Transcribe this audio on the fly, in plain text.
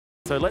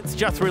So let's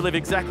just relive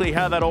exactly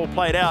how that all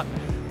played out.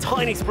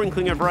 Tiny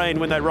sprinkling of rain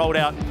when they rolled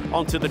out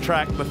onto the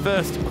track. The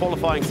first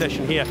qualifying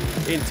session here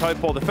in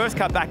Taupō. The first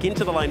car back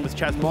into the lane was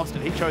Chaz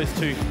Mostert. He chose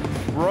to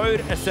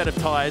road a set of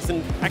tyres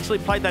and actually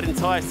played that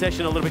entire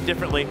session a little bit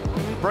differently.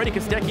 Brodie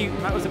Kostecki,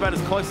 that was about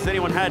as close as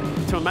anyone had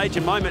to a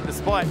major moment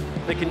despite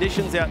the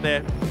conditions out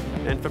there.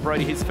 And for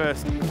Brodie, his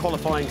first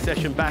qualifying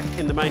session back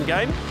in the main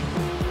game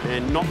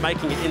and not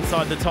making it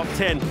inside the top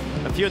 10.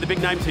 A few of the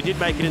big names who did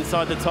make it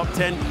inside the top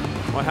 10.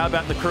 Well, how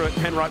about the crew at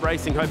Penrite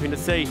Racing, hoping to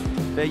see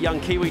their young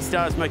Kiwi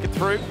stars make it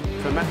through?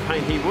 For Matt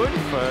Payne, he would.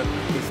 For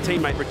his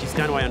teammate, Richie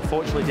Stanway,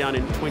 unfortunately down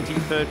in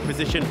 23rd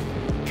position.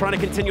 Trying to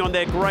continue on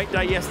their great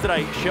day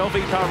yesterday, Shell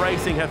V-Car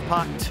Racing have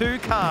parked 2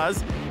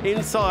 cars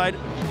inside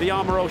the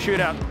Armorel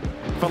shootout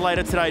for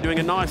later today, doing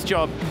a nice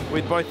job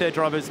with both their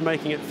drivers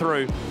making it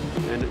through.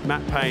 And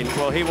Matt Payne,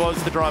 well, he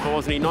was the driver,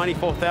 wasn't he?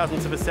 94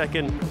 thousandths of a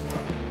second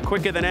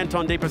quicker than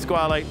Anton De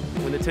Pasquale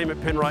when the team at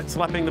Penrite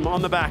slapping them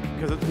on the back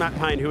because it's Matt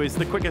Payne who is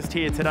the quickest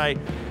here today.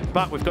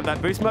 But we've got that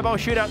Boost Mobile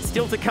shootout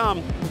still to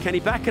come. Can he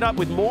back it up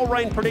with more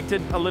rain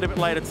predicted a little bit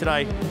later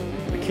today?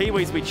 The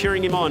Kiwis will be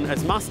cheering him on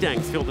as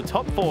Mustangs fill the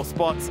top 4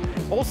 spots.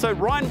 Also,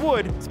 Ryan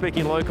Wood,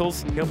 speaking of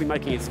locals, he'll be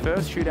making his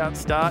first shootout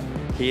start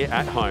here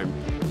at home.